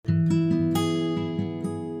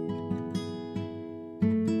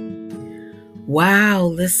Wow,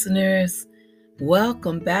 listeners,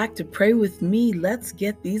 welcome back to Pray With Me. Let's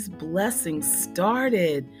get these blessings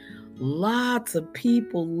started. Lots of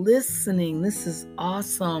people listening. This is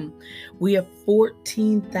awesome. We have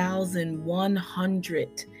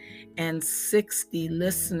 14,160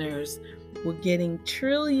 listeners. We're getting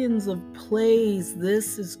trillions of plays.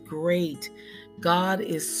 This is great. God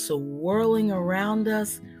is swirling around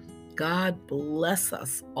us. God bless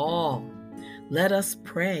us all. Let us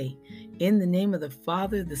pray. In the name of the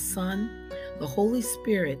Father, the Son, the Holy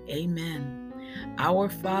Spirit, amen. Our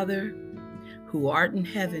Father, who art in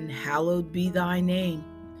heaven, hallowed be thy name.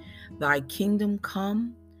 Thy kingdom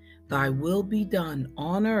come, thy will be done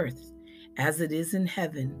on earth as it is in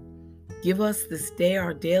heaven. Give us this day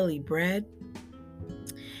our daily bread,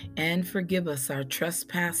 and forgive us our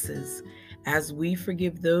trespasses, as we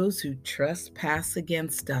forgive those who trespass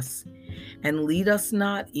against us. And lead us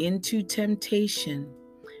not into temptation,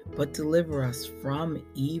 but deliver us from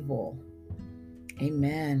evil.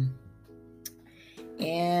 Amen.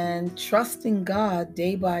 And trusting God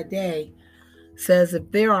day by day says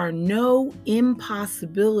if there are no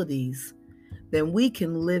impossibilities, then we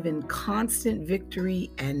can live in constant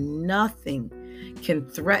victory and nothing can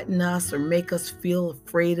threaten us or make us feel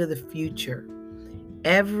afraid of the future.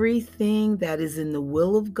 Everything that is in the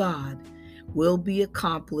will of God will be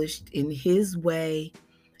accomplished in His way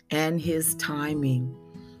and His timing.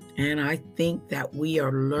 And I think that we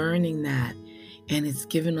are learning that, and it's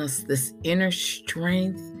given us this inner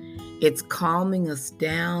strength. It's calming us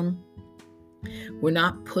down. We're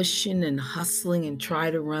not pushing and hustling and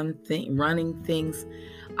try to running things.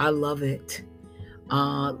 I love it.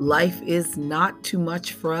 Life is not too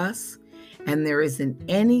much for us, and there isn't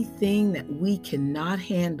anything that we cannot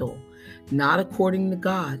handle, not according to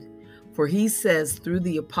God. For He says through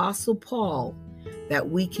the Apostle Paul that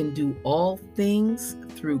we can do all things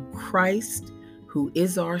through Christ, who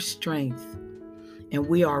is our strength. And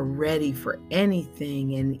we are ready for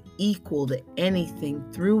anything and equal to anything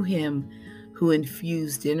through Him who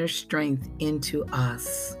infused inner strength into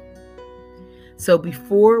us. So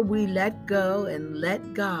before we let go and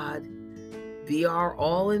let God be our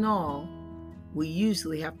all in all, we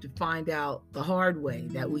usually have to find out the hard way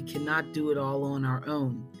that we cannot do it all on our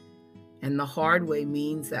own. And the hard way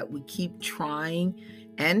means that we keep trying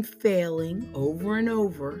and failing over and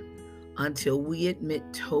over until we admit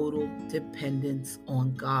total dependence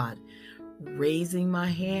on God. Raising my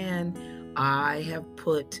hand, I have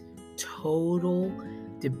put total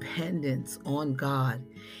dependence on God.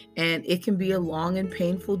 And it can be a long and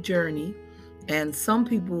painful journey, and some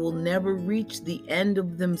people will never reach the end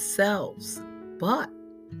of themselves. But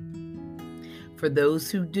for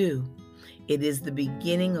those who do, it is the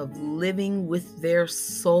beginning of living with their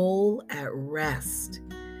soul at rest.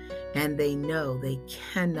 And they know they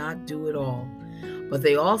cannot do it all. But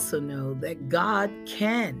they also know that God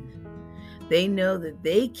can. They know that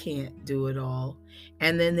they can't do it all.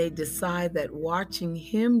 And then they decide that watching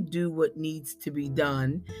Him do what needs to be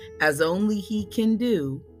done, as only He can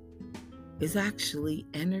do, is actually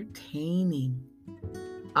entertaining.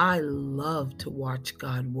 I love to watch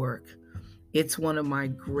God work. It's one of my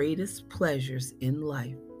greatest pleasures in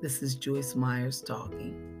life. This is Joyce Myers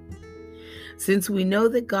talking. Since we know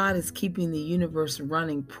that God is keeping the universe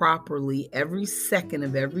running properly every second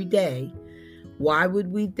of every day, why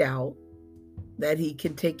would we doubt that He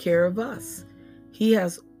can take care of us? He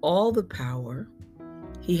has all the power.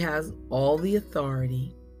 He has all the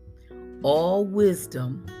authority, all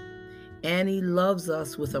wisdom, and He loves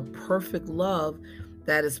us with a perfect love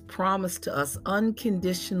that is promised to us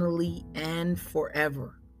unconditionally and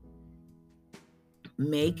forever.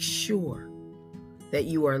 Make sure that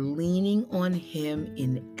you are leaning on Him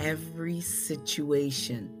in every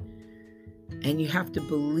situation. And you have to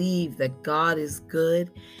believe that God is good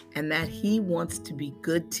and that He wants to be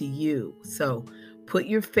good to you. So put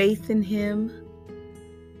your faith in Him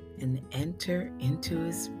and enter into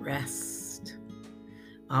His rest.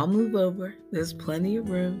 I'll move over. There's plenty of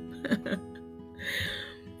room.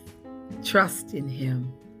 Trust in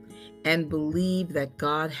Him and believe that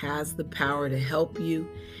God has the power to help you,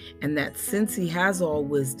 and that since He has all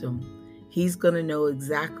wisdom, He's going to know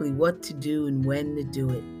exactly what to do and when to do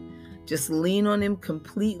it. Just lean on Him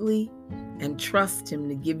completely and trust Him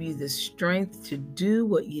to give you the strength to do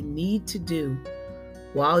what you need to do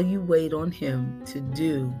while you wait on Him to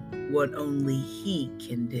do what only He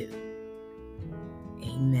can do.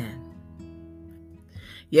 Amen.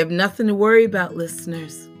 You have nothing to worry about,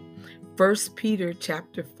 listeners. 1 Peter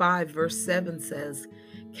chapter 5, verse 7 says,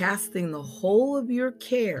 casting the whole of your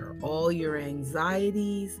care, all your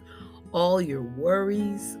anxieties, all your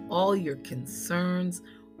worries, all your concerns,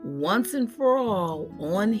 once and for all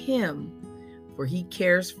on him, for he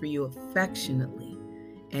cares for you affectionately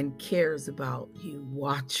and cares about you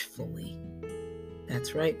watchfully.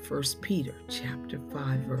 That's right, 1 Peter chapter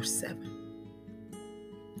 5, verse 7.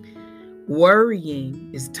 Worrying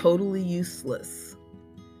is totally useless.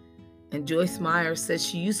 And Joyce Meyer says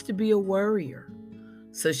she used to be a worrier,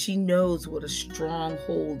 so she knows what a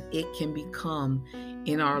stronghold it can become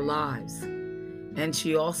in our lives. And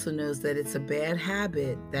she also knows that it's a bad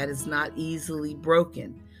habit that is not easily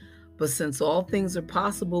broken. But since all things are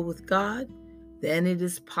possible with God, then it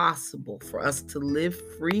is possible for us to live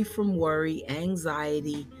free from worry,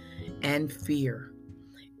 anxiety, and fear.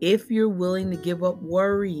 If you're willing to give up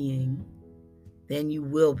worrying, then you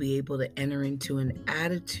will be able to enter into an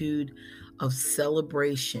attitude of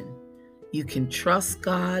celebration. You can trust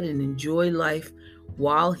God and enjoy life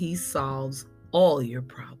while he solves all your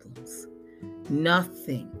problems.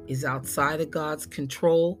 Nothing is outside of God's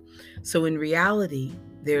control. So in reality,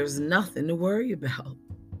 there's nothing to worry about,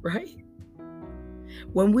 right?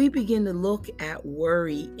 When we begin to look at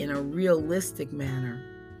worry in a realistic manner,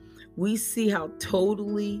 we see how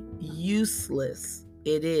totally useless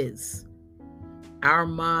it is. Our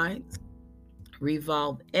minds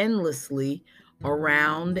revolve endlessly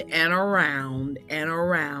around and around and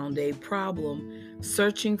around a problem,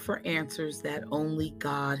 searching for answers that only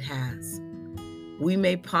God has. We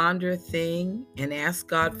may ponder a thing and ask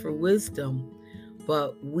God for wisdom,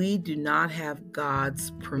 but we do not have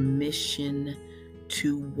God's permission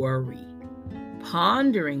to worry.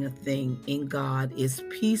 Pondering a thing in God is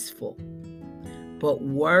peaceful, but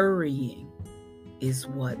worrying is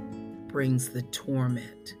what brings the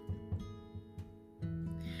torment.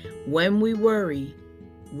 When we worry,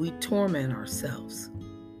 we torment ourselves.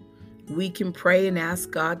 We can pray and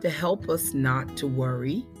ask God to help us not to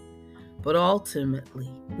worry, but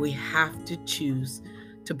ultimately we have to choose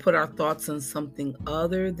to put our thoughts on something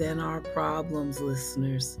other than our problems,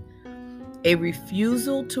 listeners. A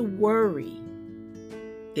refusal to worry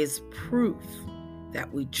is proof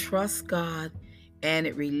that we trust God and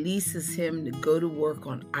it releases him to go to work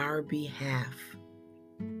on our behalf.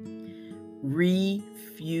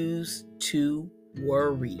 Refuse to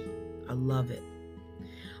worry. I love it.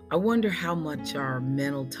 I wonder how much our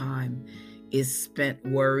mental time is spent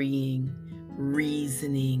worrying,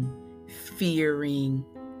 reasoning, fearing,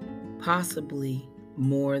 possibly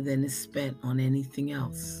more than is spent on anything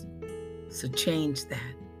else. So change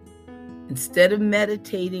that. Instead of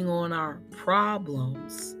meditating on our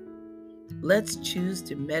problems, let's choose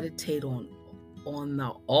to meditate on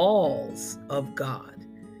the alls of God.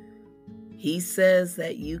 He says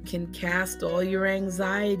that you can cast all your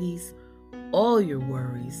anxieties, all your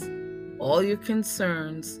worries, all your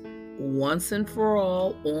concerns once and for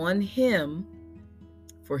all on him,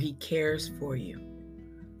 for he cares for you.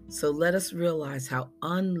 So let us realize how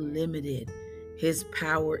unlimited his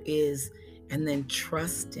power is and then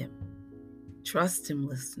trust him. Trust him,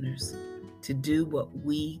 listeners, to do what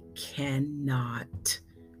we cannot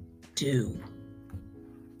do.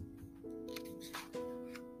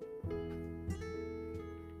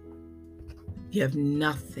 You have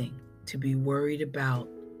nothing to be worried about.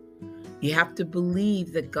 You have to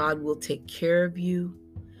believe that God will take care of you.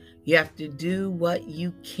 You have to do what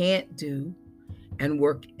you can't do and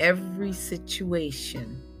work every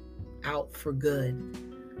situation out for good.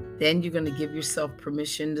 Then you're going to give yourself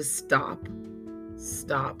permission to stop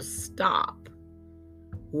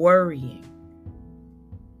worrying.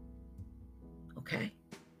 Okay?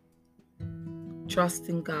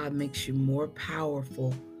 Trusting God makes you more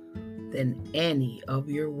powerful than any of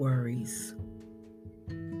your worries.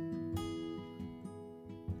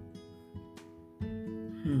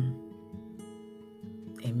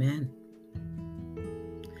 Amen.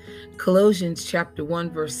 Colossians chapter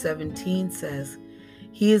 1 verse 17 says,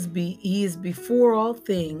 He is before all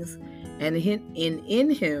things, and in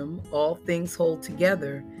him all things hold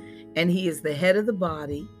together, and he is the head of the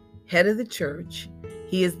body, head of the church.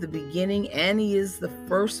 He is the beginning, and he is the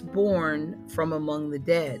firstborn from among the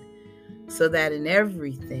dead, so that in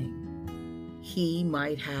everything he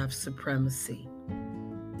might have supremacy.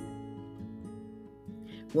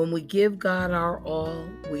 When we give God our all,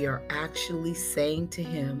 we are actually saying to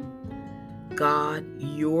him, God,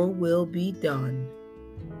 your will be done,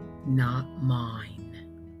 not mine.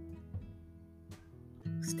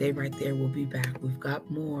 Stay right there. We'll be back. We've got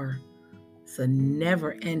more. It's a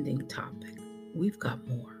never-ending topic. We've got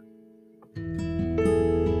more.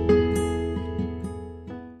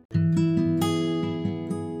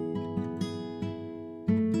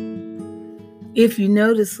 If you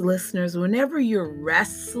notice, listeners, whenever you're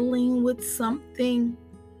wrestling with something,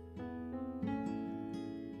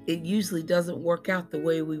 it usually doesn't work out the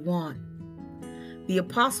way we want. The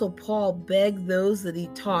Apostle Paul begged those that he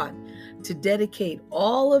taught to dedicate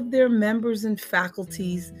all of their members and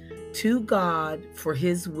faculties to God for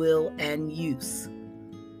his will and use.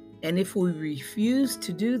 And if we refuse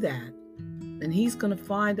to do that, then he's going to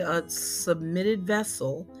find a submitted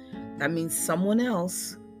vessel, that means someone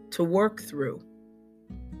else, to work through.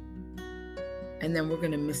 And then we're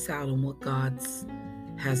going to miss out on what God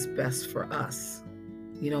has best for us.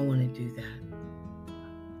 You don't want to do that.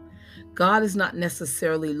 God is not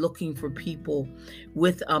necessarily looking for people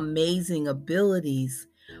with amazing abilities,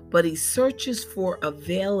 but he searches for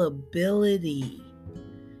availability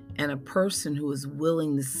and a person who is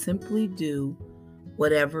willing to simply do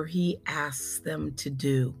whatever he asks them to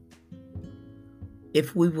do.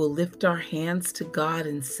 If we will lift our hands to God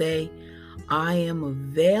and say, I am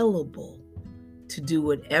available to do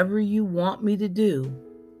whatever you want me to do,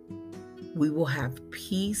 we will have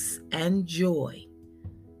peace and joy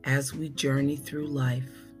as we journey through life.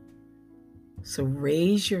 So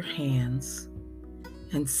raise your hands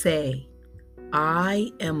and say,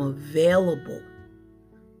 I am available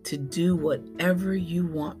to do whatever you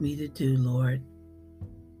want me to do, Lord.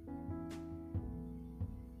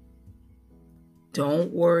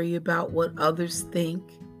 Don't worry about what others think.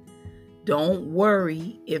 Don't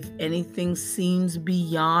worry if anything seems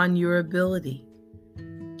beyond your ability.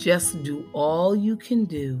 Just do all you can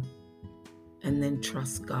do and then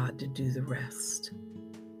trust God to do the rest.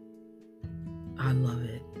 I love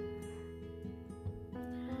it.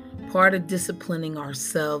 Part of disciplining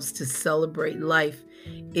ourselves to celebrate life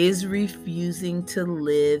is refusing to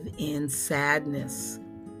live in sadness.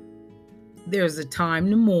 There's a time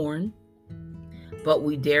to mourn, but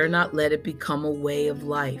we dare not let it become a way of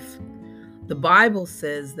life. The Bible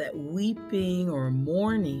says that weeping or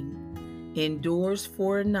mourning endures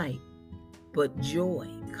for a night, but joy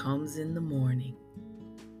comes in the morning.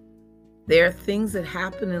 There are things that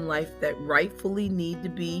happen in life that rightfully need to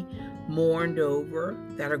be mourned over,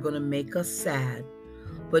 that are going to make us sad.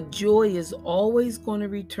 But joy is always going to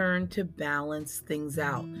return to balance things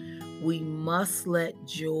out. We must let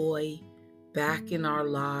joy back in our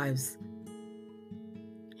lives.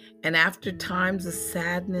 And after times of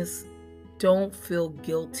sadness, don't feel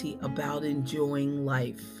guilty about enjoying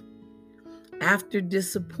life. After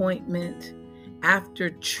disappointment,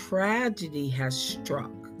 after tragedy has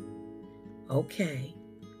struck, okay,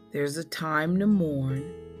 there's a time to mourn.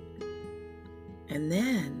 And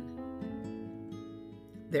then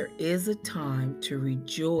there is a time to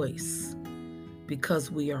rejoice,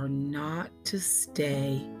 because we are not to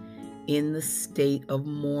stay in the state of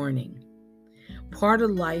mourning. Part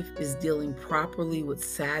of life is dealing properly with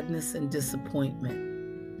sadness and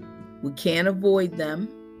disappointment. We can't avoid them,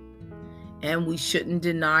 and we shouldn't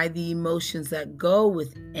deny the emotions that go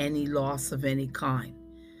with any loss of any kind.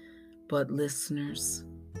 But listeners,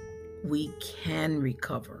 we can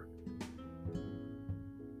recover.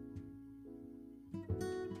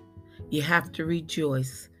 You have to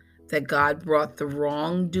rejoice that God brought the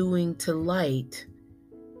wrongdoing to light,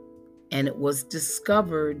 and it was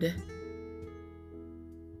discovered.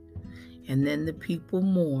 And then the people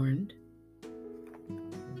mourned,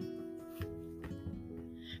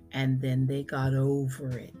 and then they got over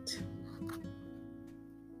it.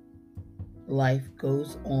 Life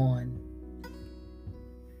goes on.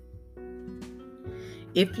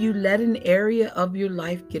 If you let an area of your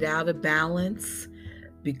life get out of balance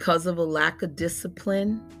because of a lack of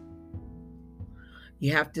discipline,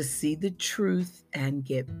 you have to see the truth and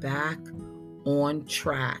get back on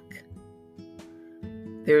track.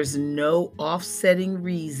 There's no offsetting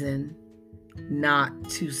reason not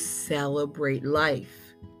to celebrate life.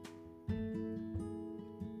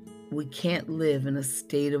 We can't live in a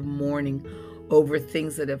state of mourning over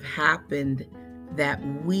things that have happened that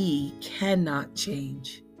we cannot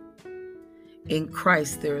change. In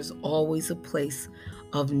Christ, there is always a place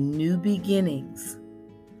of new beginnings,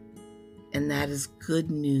 and that is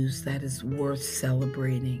good news that is worth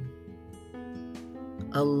celebrating.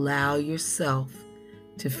 Allow yourself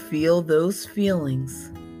to feel those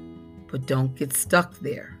feelings, but don't get stuck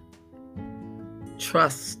there.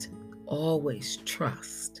 Trust, always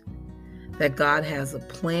trust, that God has a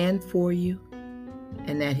plan for you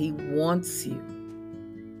and that He wants you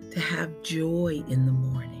to have joy in the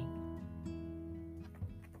morning.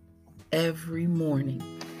 Every morning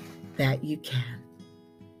that you can.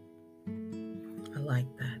 I like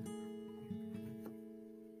that.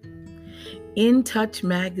 In Touch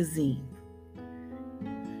magazine,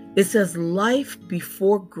 it says, life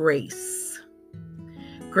before grace.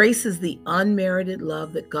 Grace is the unmerited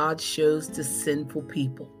love that God shows to sinful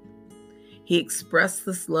people. He expressed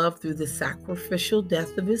this love through the sacrificial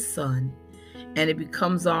death of his Son, and it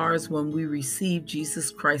becomes ours when we receive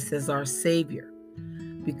Jesus Christ as our Savior.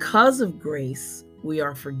 Because of grace, we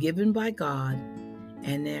are forgiven by God,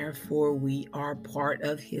 and therefore we are part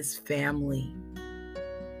of his family.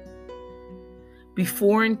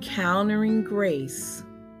 Before encountering grace,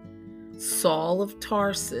 Saul of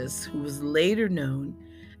Tarsus, who was later known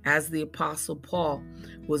as the Apostle Paul,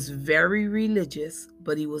 was very religious,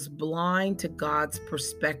 but he was blind to God's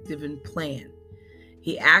perspective and plan.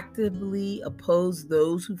 He actively opposed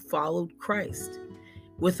those who followed Christ.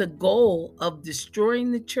 With a goal of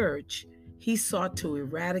destroying the church, he sought to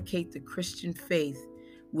eradicate the Christian faith,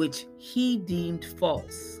 which he deemed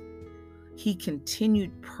false. He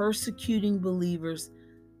continued persecuting believers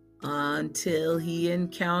until he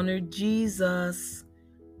encountered Jesus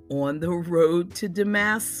on the road to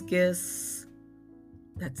Damascus.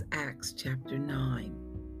 That's Acts chapter 9.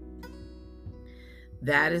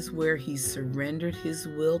 That is where he surrendered his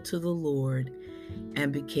will to the Lord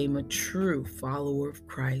and became a true follower of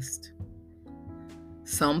Christ.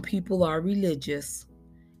 Some people are religious,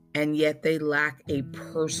 and yet they lack a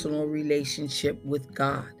personal relationship with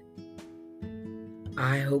God.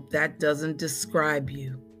 I hope that doesn't describe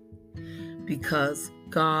you, because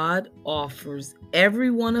God offers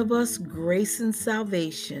every one of us grace and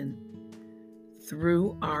salvation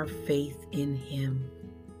through our faith in him.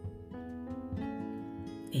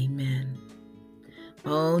 Amen.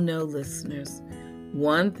 Oh no, listeners.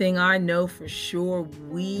 One thing I know for sure,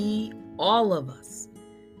 all of us,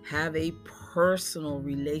 have a personal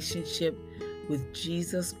relationship with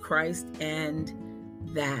Jesus Christ, and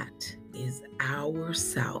that is our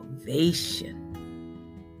salvation.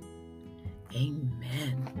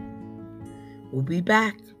 Amen. We'll be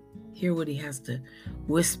back. Hear what he has to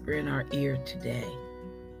whisper in our ear today.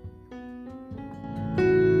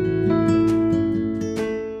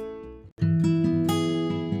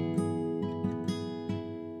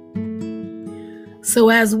 So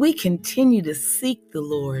as we continue to seek the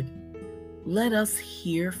Lord, let us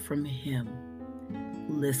hear from him.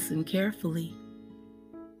 Listen carefully.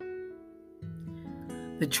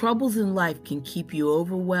 The troubles in life can keep you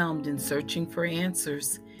overwhelmed in searching for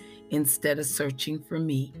answers instead of searching for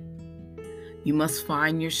me. You must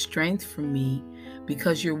find your strength from me,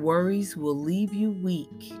 because your worries will leave you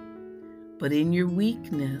weak. But in your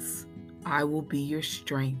weakness, I will be your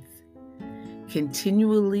strength.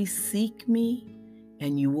 Continually seek me,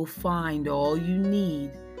 and you will find all you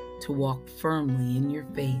need to walk firmly in your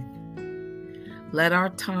faith. Let our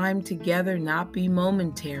time together not be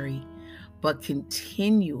momentary, but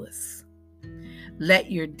continuous.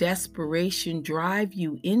 Let your desperation drive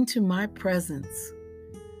you into my presence.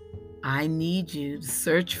 I need you to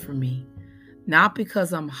search for me, not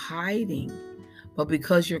because I'm hiding, but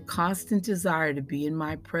because your constant desire to be in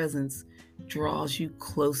my presence draws you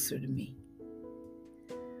closer to me.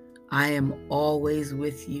 I am always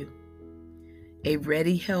with you, a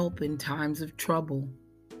ready help in times of trouble.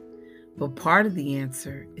 But part of the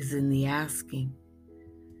answer is in the asking.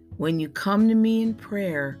 When you come to me in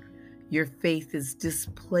prayer, your faith is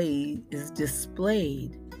displayed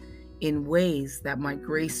in ways that my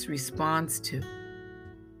grace responds to.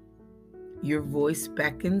 Your voice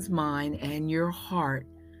beckons mine, and your heart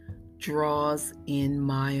draws in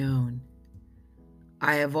my own.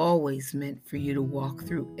 I have always meant for you to walk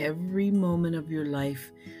through every moment of your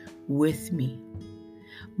life with me.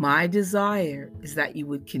 My desire is that you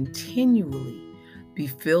would continually be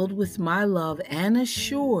filled with my love and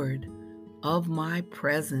assured of my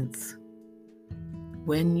presence.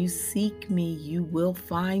 When you seek me, you will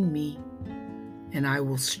find me, and I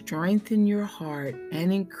will strengthen your heart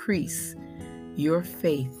and increase your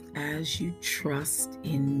faith as you trust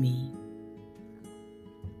in me.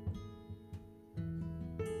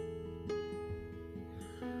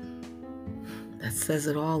 That says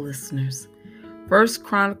it all, listeners. 1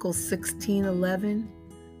 Chronicles 16:11,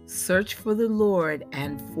 search for the Lord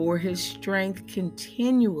and for his strength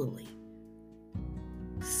continually.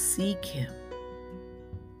 Seek him.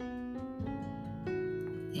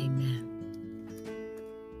 Amen.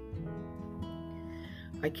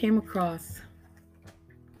 I came across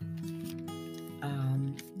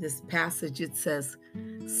this passage. It says,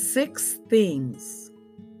 6 things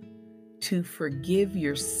to forgive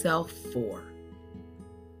yourself for.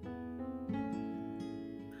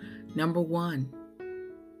 Number 1,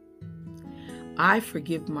 I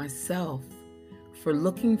forgive myself for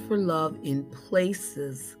looking for love in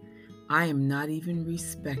places I am not even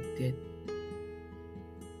respected.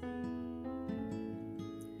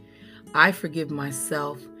 I forgive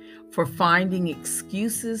myself for finding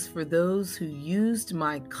excuses for those who used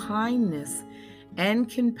my kindness and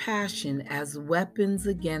compassion as weapons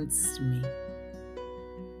against me.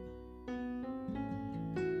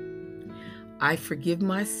 I forgive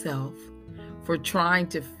myself for trying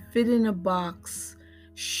to fit in a box,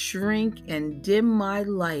 shrink, and dim my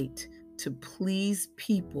light to please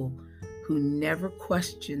people who never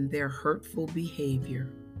questioned their hurtful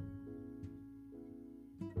behavior.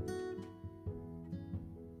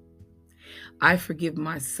 I forgive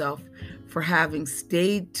myself for having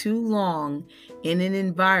stayed too long in an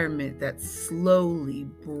environment that slowly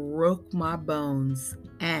broke my bones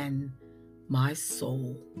and my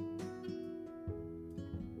soul.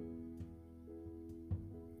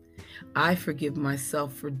 I forgive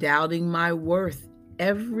myself for doubting my worth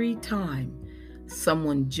every time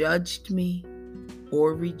someone judged me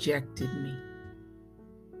or rejected me.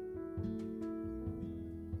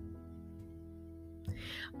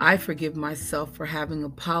 I forgive myself for having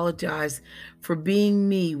apologized for being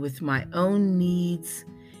me with my own needs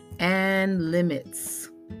and limits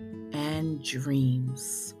and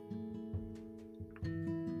dreams.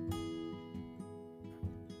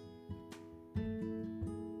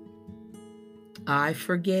 I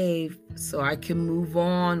forgave so I can move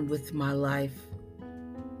on with my life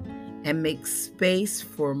and make space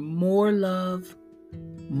for more love,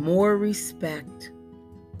 more respect,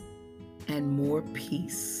 and more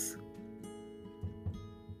peace.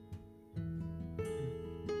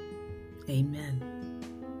 Amen.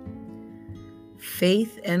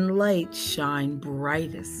 Faith and light shine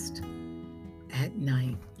brightest at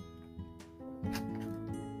night.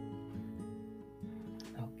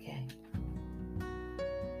 Okay.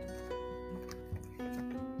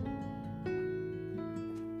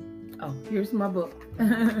 Oh, here's my book.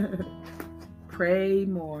 Pray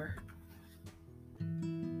more.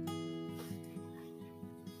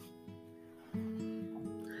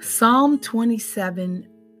 Psalm 27,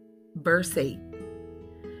 verse 8.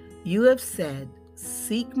 You have said,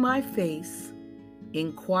 seek my face,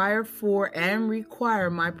 inquire for and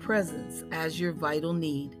require my presence as your vital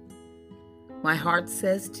need. My heart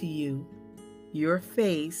says to you, your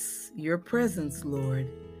face, your presence, Lord,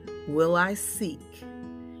 will I seek,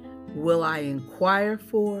 will I inquire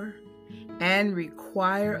for and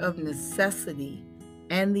require of necessity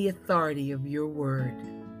and the authority of your word.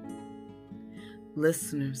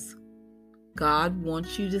 Listeners, God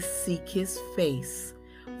wants you to seek his face,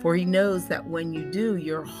 for he knows that when you do,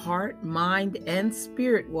 your heart, mind, and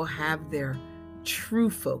spirit will have their true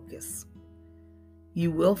focus.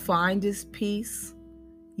 You will find his peace.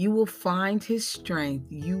 You will find his strength.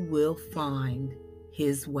 You will find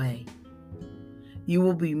his way. You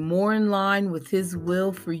will be more in line with his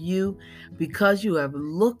will for you because you have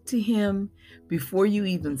looked to him before you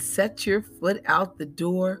even set your foot out the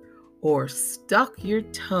door or stuck your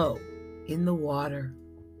toe in the water.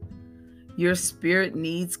 Your spirit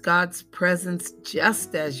needs God's presence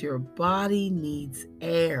just as your body needs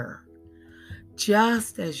air,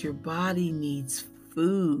 just as your body needs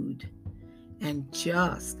food, and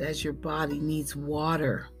just as your body needs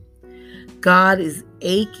water. God is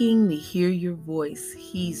aching to hear your voice.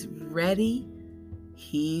 He's ready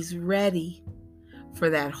for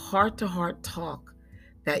that heart-to-heart talk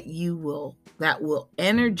that will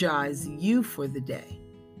energize you for the day.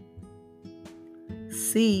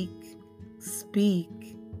 Seek, speak,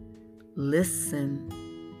 listen,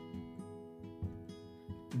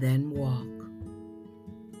 then walk.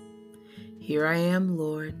 Here I am,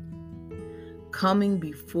 Lord, coming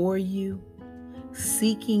before you,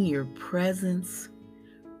 seeking your presence,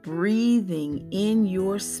 breathing in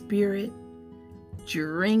your spirit,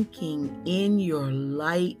 drinking in your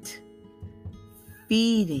light,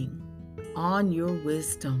 feeding on your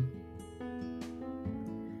wisdom.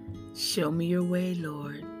 Show me your way,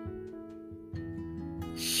 Lord.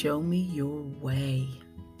 Show me your way.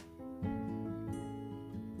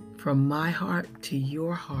 From my heart to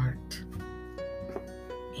your heart.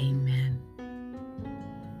 Amen.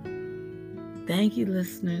 Thank you,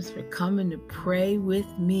 listeners, for coming to pray with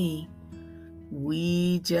me.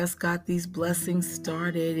 We just got these blessings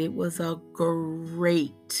started. It was a great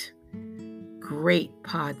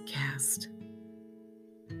podcast.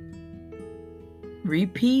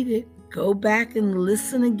 Repeat it. Go back and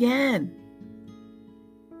listen again.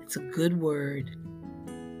 It's a good word.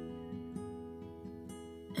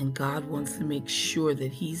 And God wants to make sure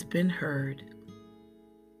that he's been heard.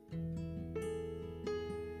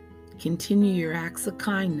 Continue your acts of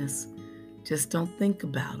kindness. Just don't think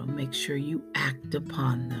about them. Make sure you act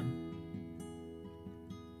upon them.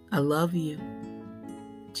 I love you.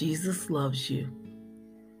 Jesus loves you.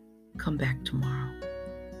 Come back tomorrow.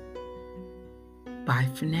 Bye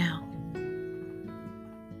for now.